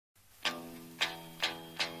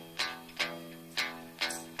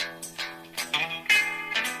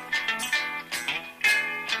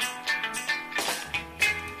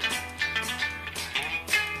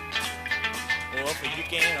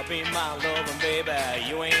can't be my loving baby,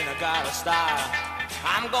 you ain't got a style.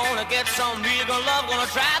 I'm gonna get some real good love,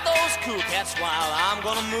 gonna drive those cool cats while I'm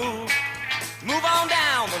gonna move on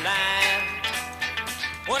down the line.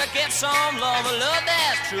 Wanna get some love, a love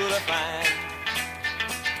that's truly fine.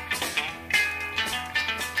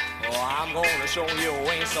 Oh, I'm gonna show you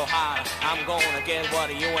ain't so hot. I'm gonna get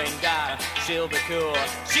what you ain't got. She'll be cool,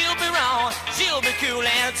 she'll be wrong, she'll be cool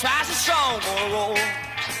and twice as strong. Gonna roll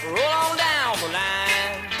on down the line.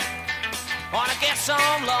 Wanna get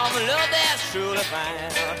some love, a love that's truly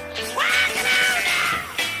fine. Walking on down.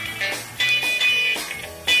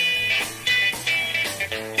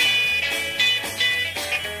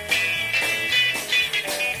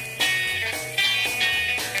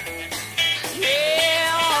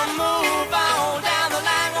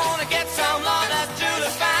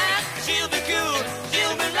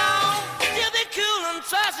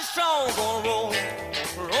 Strong, gonna roll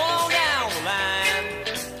on down the line.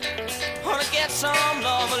 Wanna get some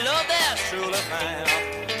love, a love that's truly fine.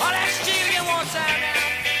 Oh, let's see you again one time now.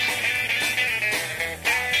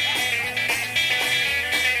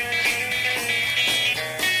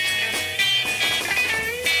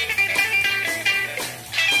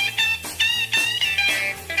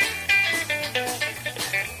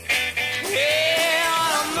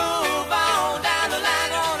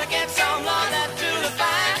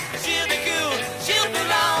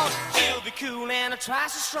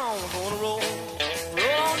 Twice as strong, gonna roll